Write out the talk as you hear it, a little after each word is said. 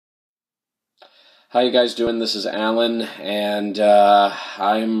How you guys doing? This is Alan, and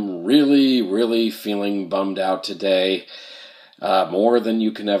I'm really feeling bummed out today, more than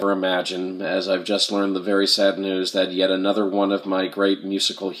you can ever imagine, as I've just learned the very sad news that yet another one of my great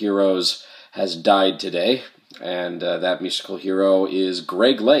musical heroes has died today, and that musical hero is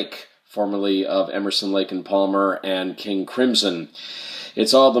Greg Lake, formerly of Emerson, Lake and Palmer and King Crimson.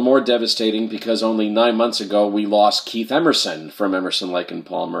 It's all the more devastating because only 9 months ago we lost Keith Emerson from Emerson, Lake and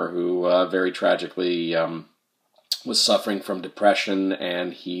Palmer, who very tragically was suffering from depression,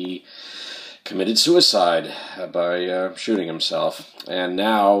 and he committed suicide by shooting himself. And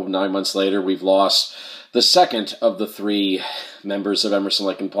now, 9 months later, we've lost the second of the three members of Emerson,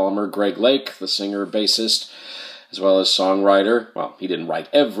 Lake and Palmer, Greg Lake, the singer, bassist, as well as songwriter. Well, he didn't write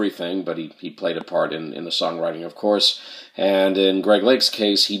everything, but he played a part in the songwriting, of course. And in Greg Lake's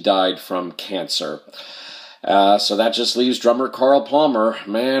case, he died from cancer. So that just leaves drummer Carl Palmer.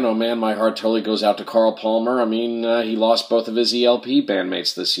 Man, oh man, my heart totally goes out to Carl Palmer. I mean, he lost both of his ELP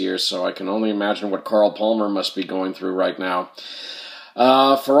bandmates this year, so I can only imagine what Carl Palmer must be going through right now.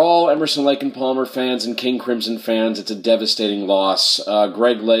 For all Emerson, Lake and Palmer fans and King Crimson fans, it's a devastating loss.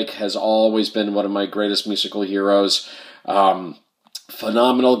 Greg Lake has always been one of my greatest musical heroes. Phenomenal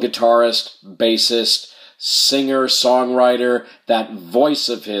guitarist, bassist, singer, songwriter. That voice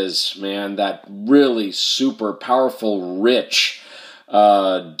of his, man, that really super powerful, rich,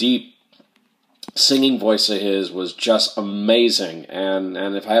 deep singing voice of his was just amazing. And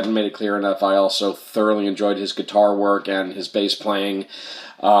if I haven't made it clear enough, I also thoroughly enjoyed his guitar work and his bass playing,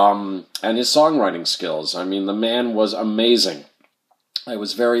 and his songwriting skills. I mean, the man was amazing. I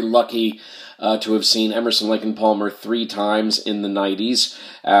was very lucky to have seen Emerson, Lake and Palmer 3 times in the 90s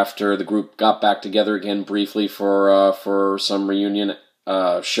after the group got back together again briefly for some reunion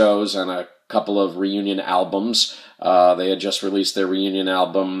shows and a couple of reunion albums. They had just released their reunion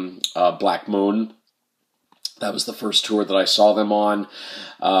album, Black Moon. That was the first tour that I saw them on.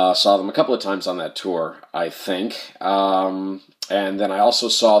 Saw them a couple of times on that tour, I think. And then I also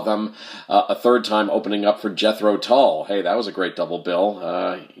saw them a third time opening up for Jethro Tull. Hey, that was a great double bill.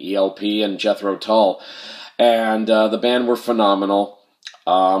 ELP and Jethro Tull. And the band were phenomenal.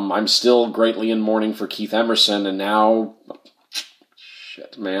 I'm still greatly in mourning for Keith Emerson, and now,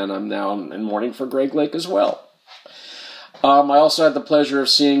 shit, man, I'm now in mourning for Greg Lake as well. I also had the pleasure of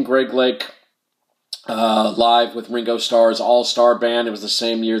seeing Greg Lake live with Ringo Starr's All-Star Band. It was the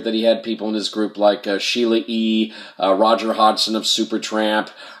same year that he had people in his group like Sheila E., Roger Hodgson of Supertramp,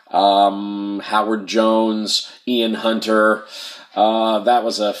 Howard Jones, Ian Hunter. That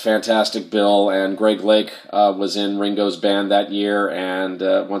was a fantastic bill, and Greg Lake was in Ringo's band that year, and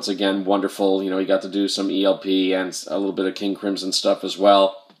once again, wonderful. You know, he got to do some ELP and a little bit of King Crimson stuff as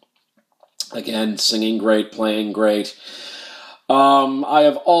well. Again, singing great, playing great. I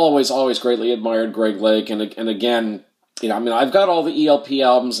have always greatly admired Greg Lake, and again, you know, I mean, I've got all the ELP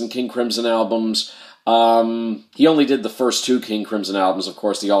albums and King Crimson albums. He only did the first 2 King Crimson albums, of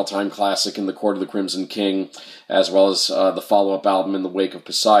course, the all-time classic In the Court of the Crimson King, as well as the follow-up album In the Wake of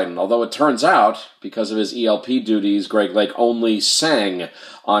Poseidon. Although it turns out, because of his ELP duties, Greg Lake only sang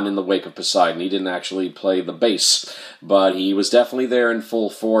on In the Wake of Poseidon. He didn't actually play the bass, but he was definitely there in full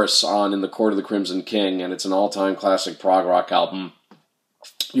force on In the Court of the Crimson King, and it's an all-time classic prog rock album.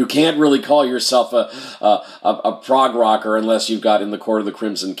 You can't really call yourself a prog rocker unless you've got In the Court of the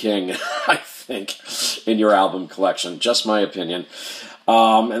Crimson King, I think, in your album collection. Just my opinion.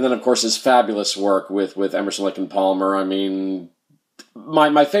 And then, of course, his fabulous work with Emerson, Lake and Palmer. I mean,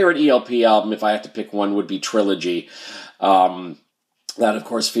 my favorite ELP album, if I had to pick one, would be Trilogy. That, of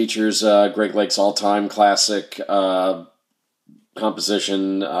course, features Greg Lake's all-time classic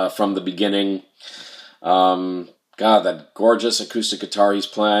composition, From the Beginning. God, that gorgeous acoustic guitar he's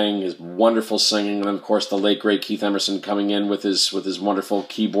playing, his wonderful singing, and of course the late great Keith Emerson coming in with his wonderful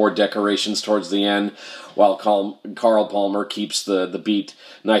keyboard decorations towards the end, while Carl Palmer keeps the beat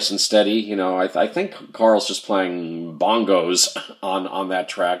nice and steady. You know, I think Carl's just playing bongos on that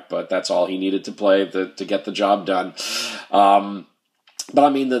track, but that's all he needed to play to get the job done. But I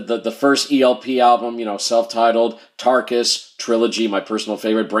mean, the first ELP album, you know, self-titled, Tarkus, Trilogy, my personal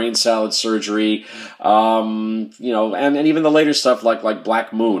favorite, Brain Salad Surgery, you know, and even the later stuff like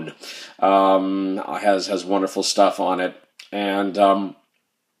Black Moon has wonderful stuff on it. And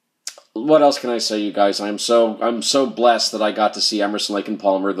what else can I say, you guys? I'm so blessed that I got to see Emerson, Lake and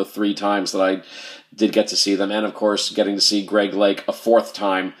Palmer the 3 times that I did get to see them, and of course getting to see Greg Lake a 4th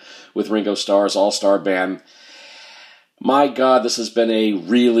time with Ringo Starr's All-Star Band. My God, this has been a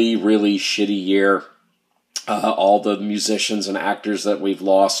really shitty year. All the musicians and actors that we've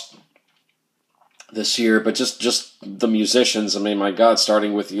lost. this year, but just the musicians. I mean, my God,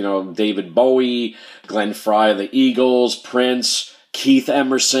 starting with, David Bowie, Glenn Frey of the Eagles, Prince, Keith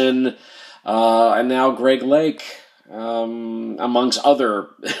Emerson, and now Greg Lake, amongst other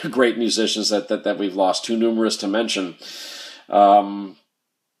great musicians that we've lost, too numerous to mention.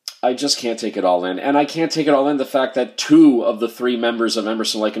 I just can't take it all in. And I can't take it all in the fact that 2 of the 3 members of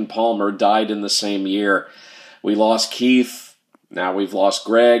Emerson, Lake and Palmer died in the same year. We lost Keith, now we've lost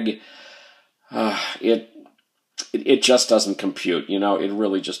Greg. It just doesn't compute, it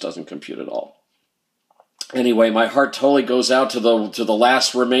really just doesn't compute at all. Anyway, my heart totally goes out to the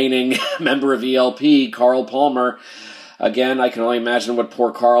last remaining member of ELP, Carl Palmer. Again, I can only imagine what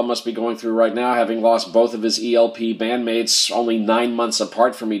poor Carl must be going through right now, having lost both of his ELP bandmates only 9 months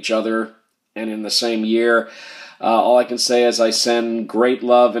apart from each other and in the same year. All I can say is I send great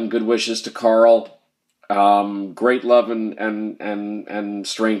love and good wishes to Carl. Great love and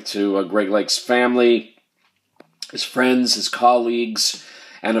strength to Greg Lake's family, his friends, his colleagues,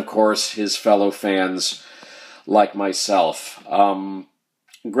 and of course his fellow fans like myself.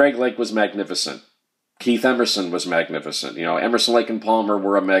 Greg Lake was magnificent. Keith Emerson was magnificent. Emerson, Lake and Palmer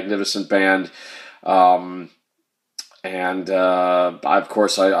were a magnificent band. Of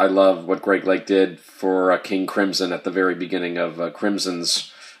course, I love what Greg Lake did for King Crimson at the very beginning of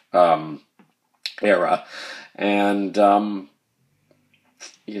Crimson's era. And,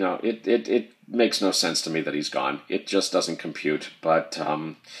 it makes no sense to me that he's gone. It just doesn't compute. But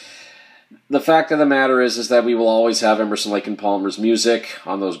the fact of the matter is that we will always have Emerson, Lake and Palmer's music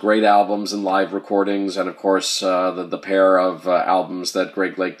on those great albums and live recordings, and of course the pair of albums that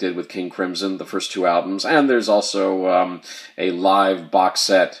Greg Lake did with King Crimson, the first 2 albums. And there's also a live box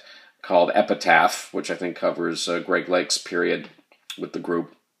set called Epitaph, which I think covers Greg Lake's period with the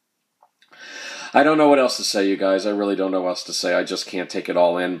group. I don't know what else to say, you guys. I really don't know what else to say. I just can't take it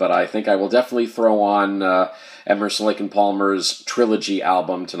all in, but I think I will definitely throw on Emerson, Lake and Palmer's Trilogy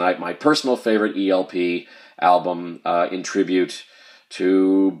album tonight, my personal favorite ELP album in tribute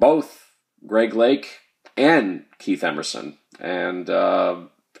to both Greg Lake and Keith Emerson, and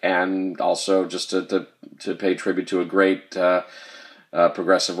also just to pay tribute to a great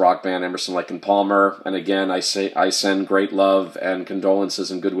progressive rock band, Emerson, Lake and Palmer. And again, I send great love and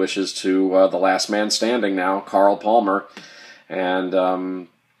condolences and good wishes to the last man standing now, Carl Palmer, and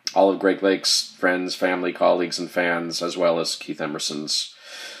all of Greg Lake's friends, family, colleagues, and fans, as well as Keith Emerson's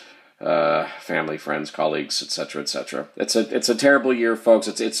family, friends, colleagues, etc., etc. It's a terrible year, folks.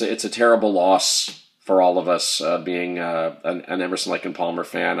 It's a terrible loss for all of us, being an Emerson, Lake and Palmer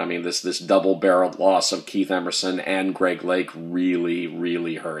fan. I mean, this double-barreled loss of Keith Emerson and Greg Lake really,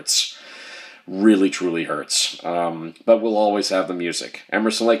 really hurts. Really, truly hurts. But we'll always have the music.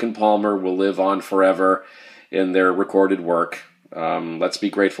 Emerson, Lake and Palmer will live on forever in their recorded work. Let's be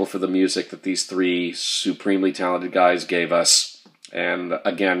grateful for the music that these 3 supremely talented guys gave us. And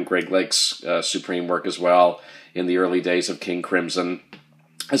again, Greg Lake's supreme work as well in the early days of King Crimson,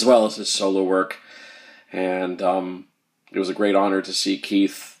 as well as his solo work. And it was a great honor to see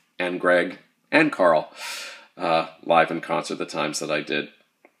Keith and Greg and Carl live in concert the times that I did.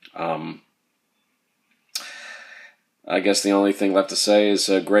 I guess the only thing left to say is,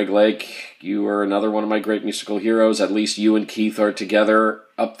 Greg Lake, you are another one of my great musical heroes. At least you and Keith are together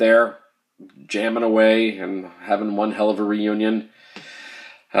up there, jamming away and having one hell of a reunion.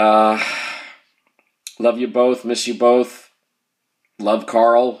 Love you both, miss you both. Love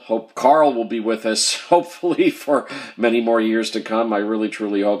Carl. Hope Carl will be with us, hopefully, for many more years to come. I really,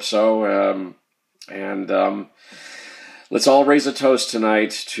 truly hope so. Let's all raise a toast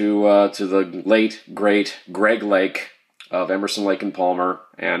tonight to the late, great Greg Lake of Emerson, Lake and Palmer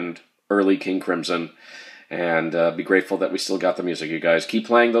and early King Crimson. And be grateful that we still got the music, you guys. Keep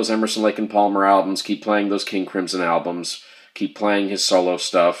playing those Emerson, Lake and Palmer albums. Keep playing those King Crimson albums. Keep playing his solo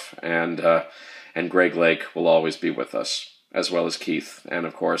stuff. And Greg Lake will always be with us, as well as Keith, and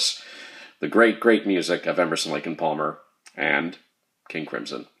of course, the great, great music of Emerson, Lake and Palmer and King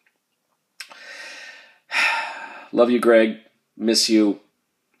Crimson. Love you, Greg. Miss you.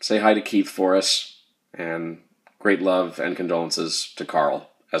 Say hi to Keith for us, and great love and condolences to Carl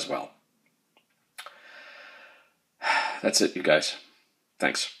as well. That's it, you guys.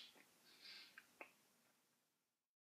 Thanks.